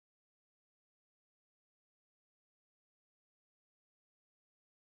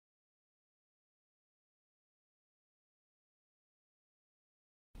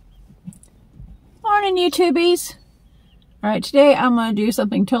morning, YouTubies. All right, today I'm going to do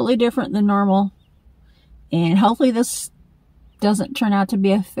something totally different than normal. And hopefully this doesn't turn out to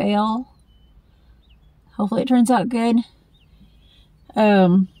be a fail. Hopefully it turns out good.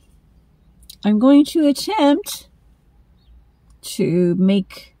 I'm going to attempt to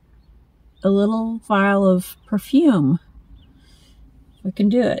make a little vial of perfume. If I can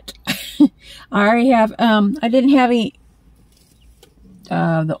do it. I already have, I didn't have any,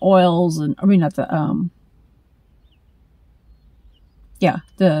 the oils and, I mean, not the, yeah,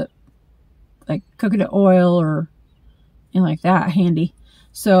 the, like, coconut oil or anything like that handy.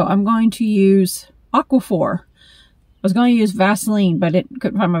 So I'm going to use Aquaphor. I was going to use Vaseline, but I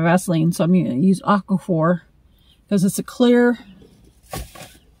couldn't find my Vaseline, so I'm going to use Aquaphor because it's a clear,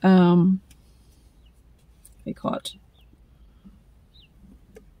 what do you call it?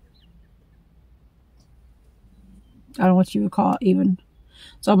 I don't know what you would call it even.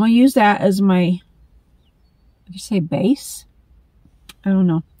 So I'm going to use that as my, did you say base? I don't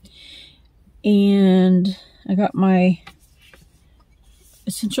know. And I got my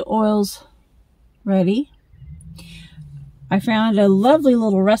essential oils ready. I found a lovely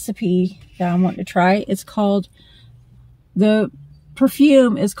little recipe that I want to try. It's called, the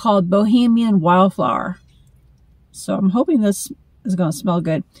perfume is called Bohemian Wildflower. So I'm hoping this is going to smell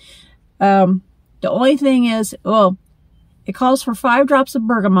good. The only thing is, well, it calls for 5 drops of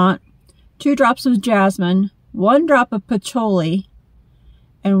bergamot, 2 drops of jasmine, 1 drop of patchouli,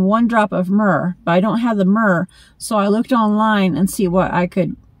 and 1 drop of myrrh. But I don't have the myrrh, so I looked online and see what I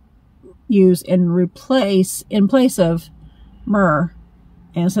could use in place of myrrh.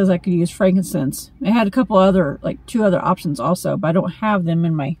 And it says I could use frankincense. It had a couple other, like 2 other options also, but I don't have them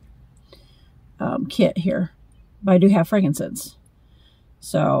in my kit here. But I do have frankincense.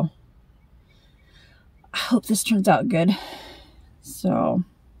 So I hope this turns out good. So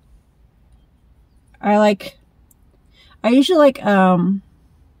I usually like,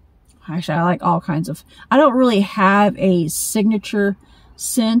 actually I like all kinds of, I don't really have a signature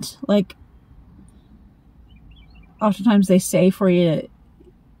scent. Like oftentimes they say for you,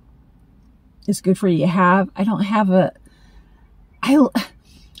 it's good for you to have. I don't have a, I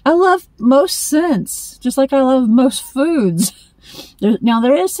love most scents, just like I love most foods. Now,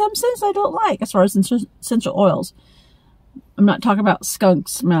 there is some scents I don't like as far as essential oils. I'm not talking about skunk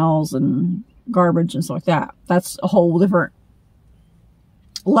smells and garbage and stuff like that. That's a whole different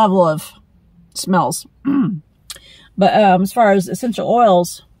level of smells. But as far as essential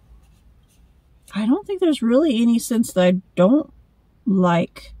oils, I don't think there's really any scents that I don't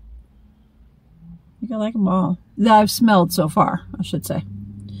like. I think I like them all. That I've smelled so far, I should say.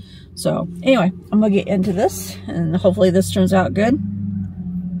 So, anyway, I'm going to get into this, and hopefully this turns out good.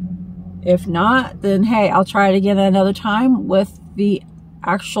 If not, then hey, I'll try it again another time with the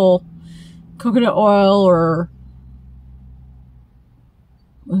actual coconut oil or,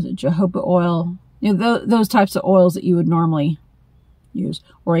 what was it, jojoba oil? You know, those types of oils that you would normally use,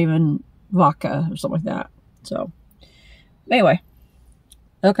 or even vodka or something like that. So, anyway,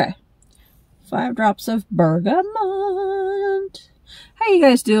 okay. 5 drops of bergamot. How you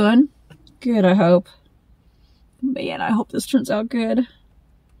guys doing? Good, I hope. Man, I hope this turns out good.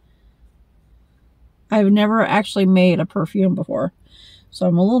 I've never actually made a perfume before, so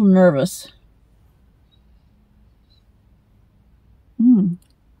I'm a little nervous.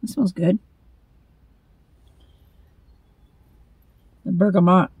 That smells good. The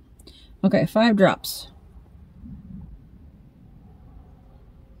bergamot. Okay, 5 drops.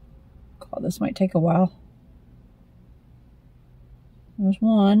 God, this might take a while. There's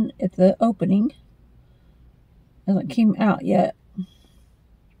 1 at the opening. Hasn't came out yet.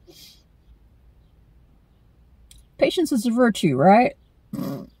 Patience is a virtue, right?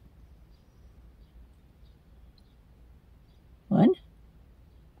 1.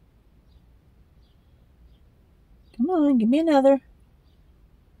 Come on, give me another.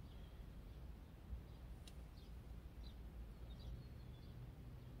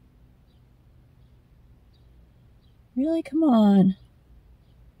 Really? Come on.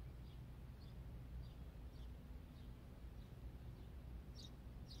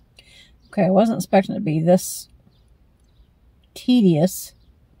 Okay, I wasn't expecting it to be this tedious.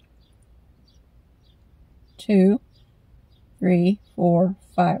 2, 3, 4,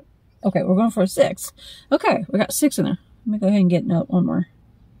 5. Okay, we're going for a 6. Okay, we got 6 in there. Let me go ahead and get one more.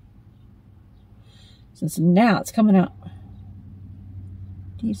 Since now it's coming out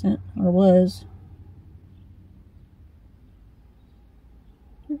decent, or was.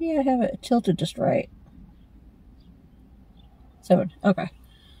 Maybe I have it tilted just right. 7. Okay.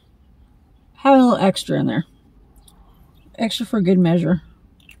 Having a little extra in there. Extra for good measure.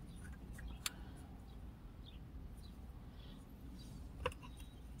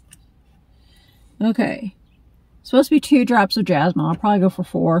 Okay. Supposed to be 2 drops of jasmine. I'll probably go for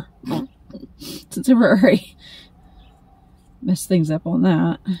 4. Since I've already messed things up on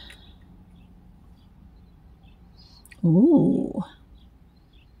that. Ooh.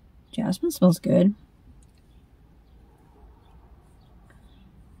 Jasmine smells good.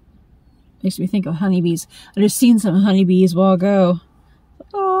 Makes me think of honeybees. I just seen some honeybees a while ago.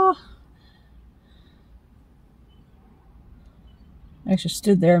 Oh. I actually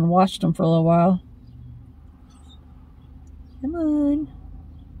stood there and watched them for a little while. Come on.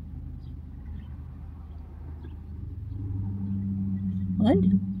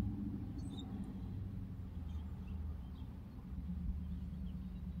 One.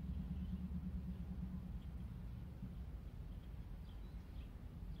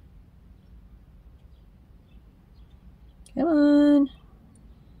 Come on.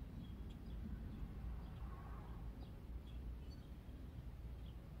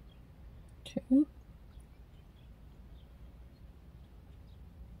 2.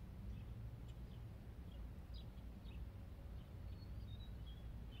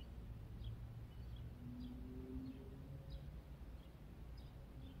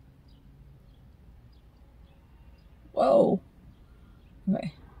 Whoa.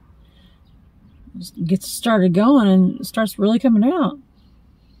 Okay. Just gets started going and it starts really coming out.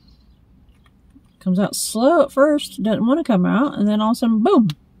 Comes out slow at first, doesn't want to come out, and then all of a sudden, boom.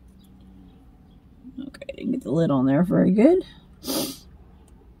 Okay, didn't get the lid on there very good.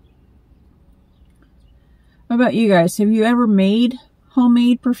 What about you guys? Have you ever made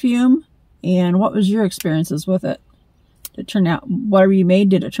homemade perfume? And what was your experiences with it? Did it turn out, whatever you made,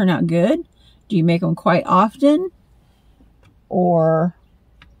 did it turn out good? Do you make them quite often? Or,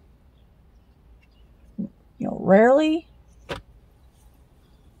 you know, rarely?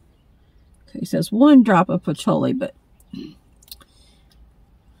 Okay, it says 1 drop of patchouli, but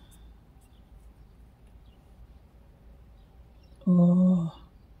oh,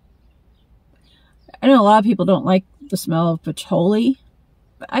 I know a lot of people don't like the smell of patchouli,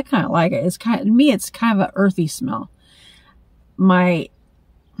 but I kind of like it. It's kind of, to me, it's kind of an earthy smell.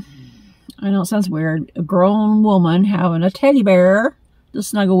 I know it sounds weird, a grown woman having a teddy bear to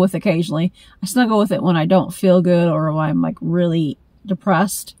snuggle with occasionally. I snuggle with it when I don't feel good or when I'm like really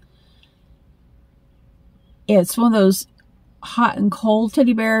depressed. It's one of those hot and cold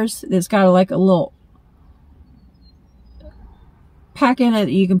teddy bears that's got like a little pack in it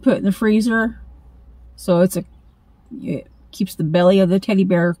that you can put in the freezer. So it keeps the belly of the teddy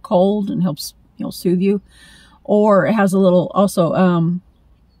bear cold and helps, you know, soothe you. Or it has a little also, I don't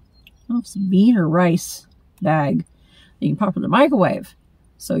know if it's bean or rice bag that you can pop in the microwave.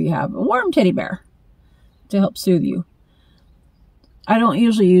 So you have a warm teddy bear to help soothe you. I don't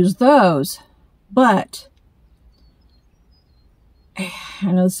usually use those, but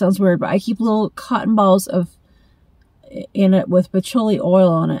I know this sounds weird, but I keep little cotton balls in it with patchouli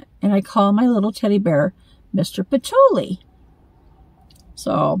oil on it, and I call my little teddy bear Mr. Patchouli.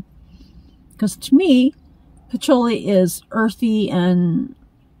 So, because to me, patchouli is earthy, and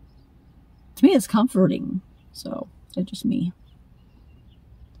to me it's comforting. So, that's just me.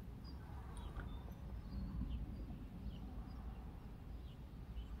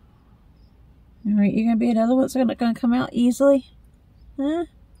 Alright, you're going to be another one that's not going to come out easily? Huh?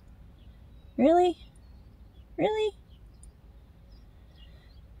 Really? Really?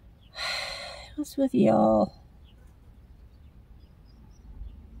 What's with y'all?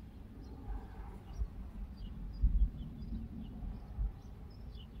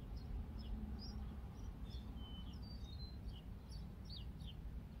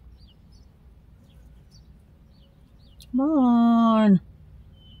 Come on.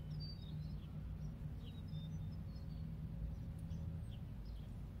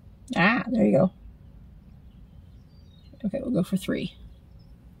 Ah, there you go. Okay, we'll go for 3.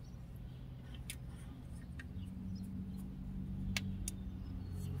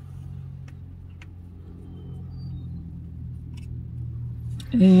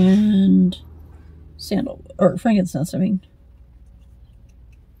 And sandal, or frankincense, I mean.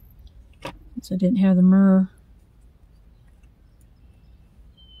 Since I didn't have the myrrh.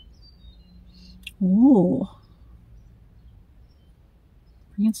 Ooh.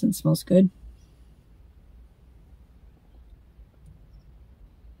 Frankincense smells good.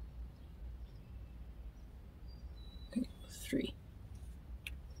 Okay, 3.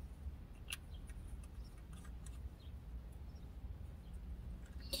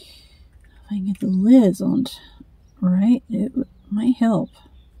 If I can get the lids on right, it might help.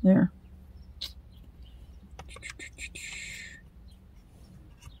 There.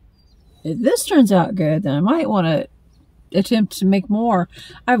 If this turns out good, then I might want to attempt to make more.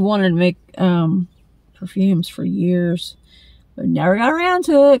 I've wanted to make perfumes for years, but never got around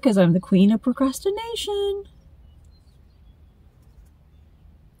to it because I'm the queen of procrastination.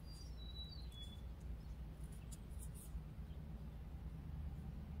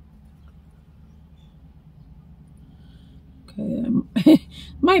 Okay,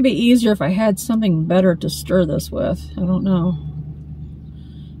 might be easier if I had something better to stir this with. I don't know.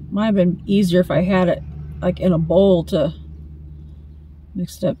 Might have been easier if I had it like in a bowl to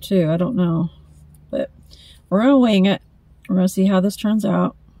mix it up too. I don't know. But we're gonna wing it. We're gonna see how this turns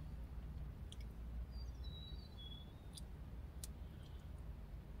out.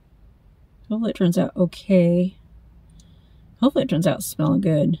 Hopefully it turns out okay. Hopefully it turns out smelling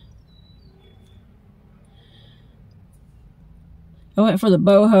good. I went for the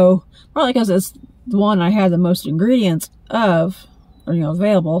boho, probably because it's the one I had the most ingredients of, or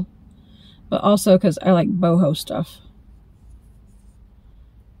available, but also because I like boho stuff.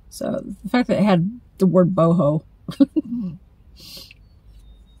 So the fact that it had the word boho.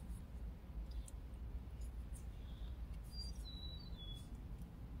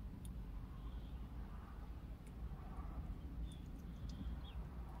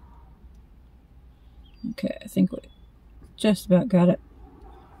 Okay, I think we just about got it.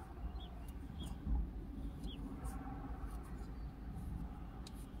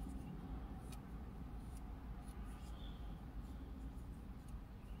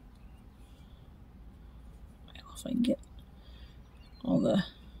 I don't know if I can get all the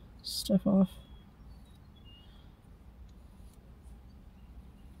stuff off.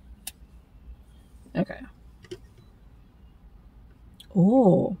 Okay.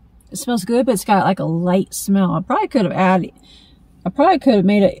 Oh, it smells good, but it's got like a light smell. I probably could have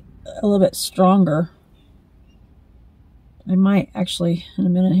made it a little bit stronger. I might actually in a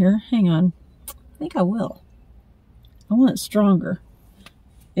minute here. Hang on. I think I will. I want it stronger.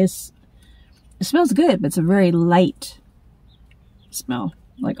 It smells good, but it's a very light smell.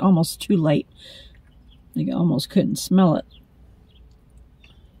 Like almost too light. Like I almost couldn't smell it.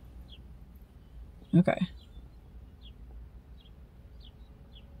 Okay.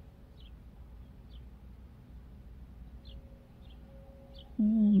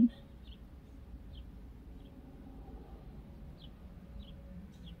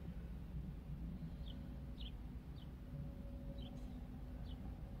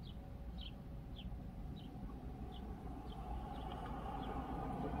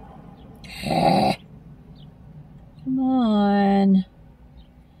 Come on.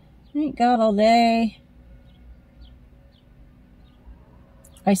 Ain't got all day.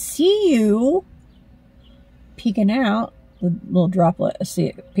 I see you peeking out. The little droplet. I see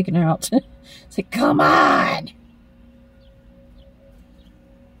it peeking out. It's like, come on.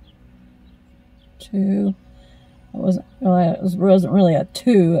 2. It wasn't really a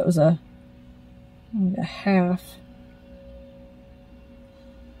 2. It was a half.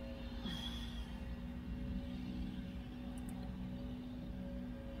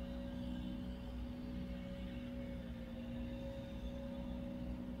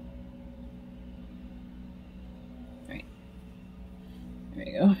 Right. There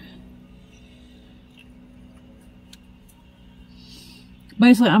you go.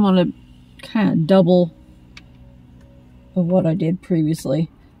 Basically, I'm going to kind of double of what I did previously.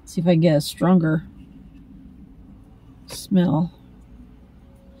 See if I can get a stronger smell.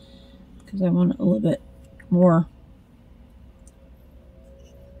 Because I want it a little bit more.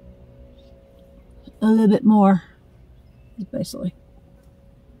 A little bit more. Basically.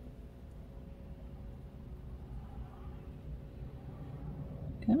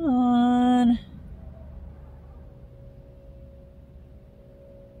 Come on.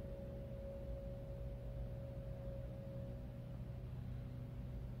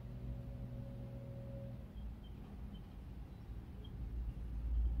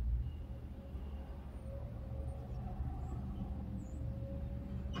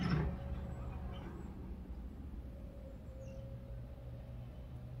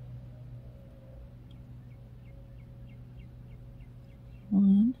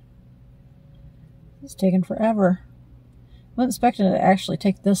 One. It's taking forever. I wasn't expecting it to actually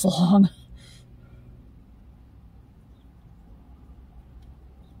take this long.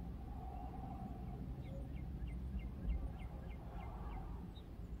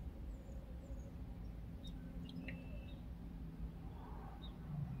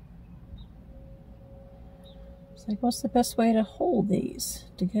 It's like, what's the best way to hold these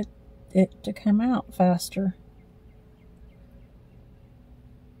to get it to come out faster?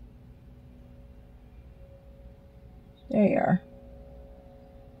 There you are.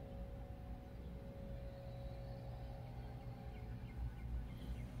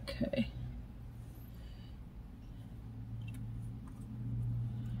 Okay.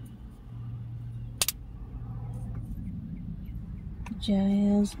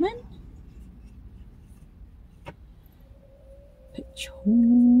 Jasmine.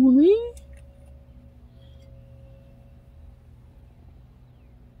 Patchouli.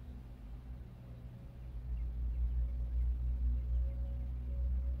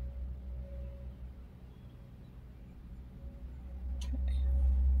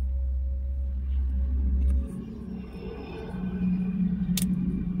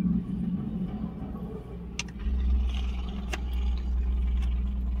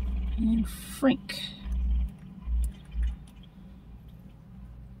 And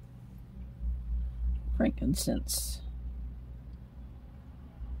frankincense.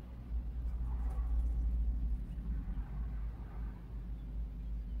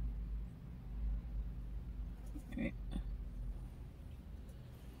 Right.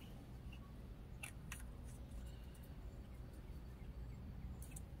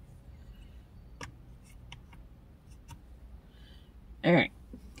 All right,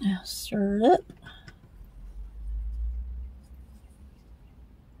 now stir it up.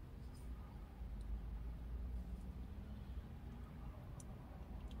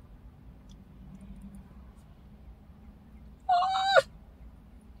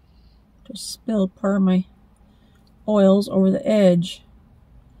 Just spilled part of my oils over the edge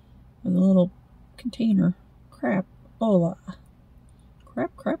of the little container. Crap. Hola.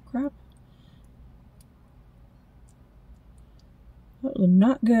 Crap. That was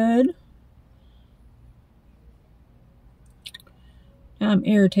not good. Now I'm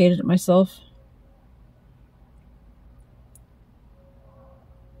irritated at myself.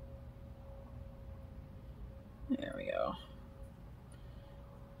 There we go.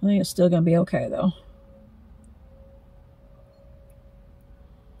 I think it's still going to be okay, though.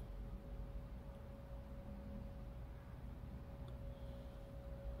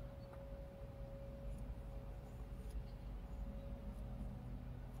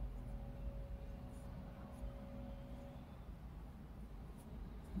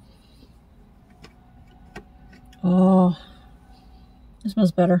 Oh, it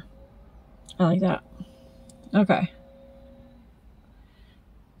smells better. I like that. Okay.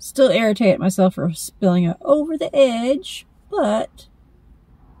 Still irritate myself for spilling it over the edge, but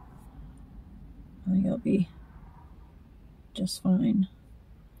I think it'll be just fine.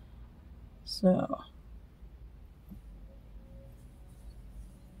 So.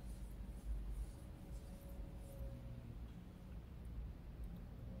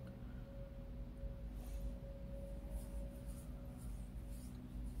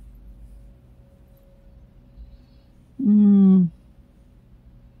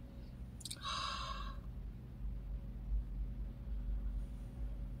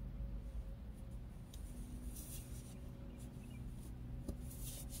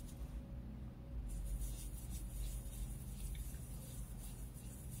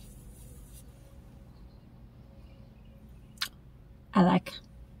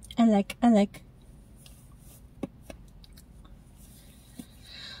 I like.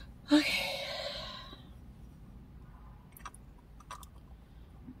 Okay.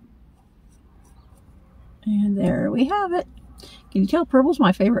 And there we have it. Can you tell purple's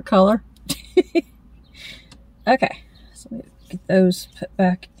my favorite color? Okay. So we get those put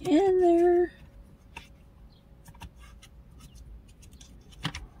back in there.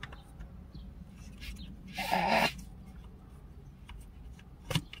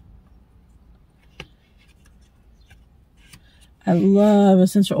 I love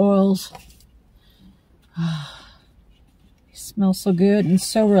essential oils. They smell so good and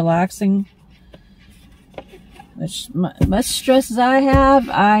so relaxing. Much stress as I have,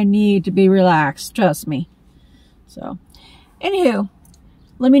 I need to be relaxed. Trust me. So, anywho,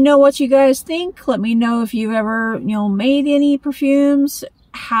 let me know what you guys think. Let me know if you ever, made any perfumes.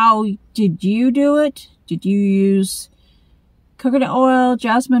 How did you do it? Did you use coconut oil,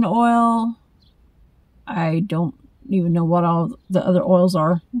 jasmine oil? I don't even know what all the other oils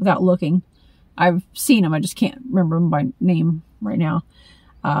are without looking. I've seen them. I just can't remember them by name right now.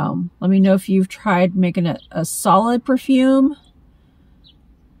 Let me know if you've tried making a solid perfume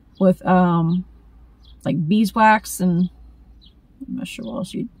with like beeswax and I'm not sure what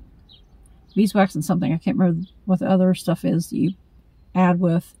else beeswax and something. I can't remember what the other stuff is that you add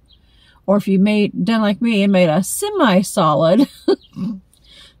with. Or if you done like me and made a semi-solid.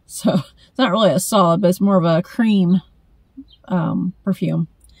 So it's not really a solid, but it's more of a cream perfume.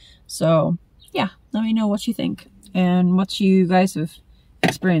 So yeah, let me know what you think and what you guys have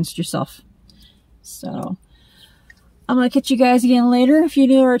experienced yourself. So I'm going to catch you guys again later. If you're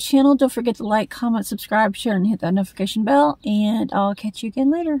new to our channel, don't forget to like, comment, subscribe, share, and hit that notification bell. And I'll catch you again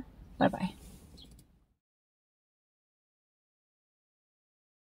later. Bye-bye.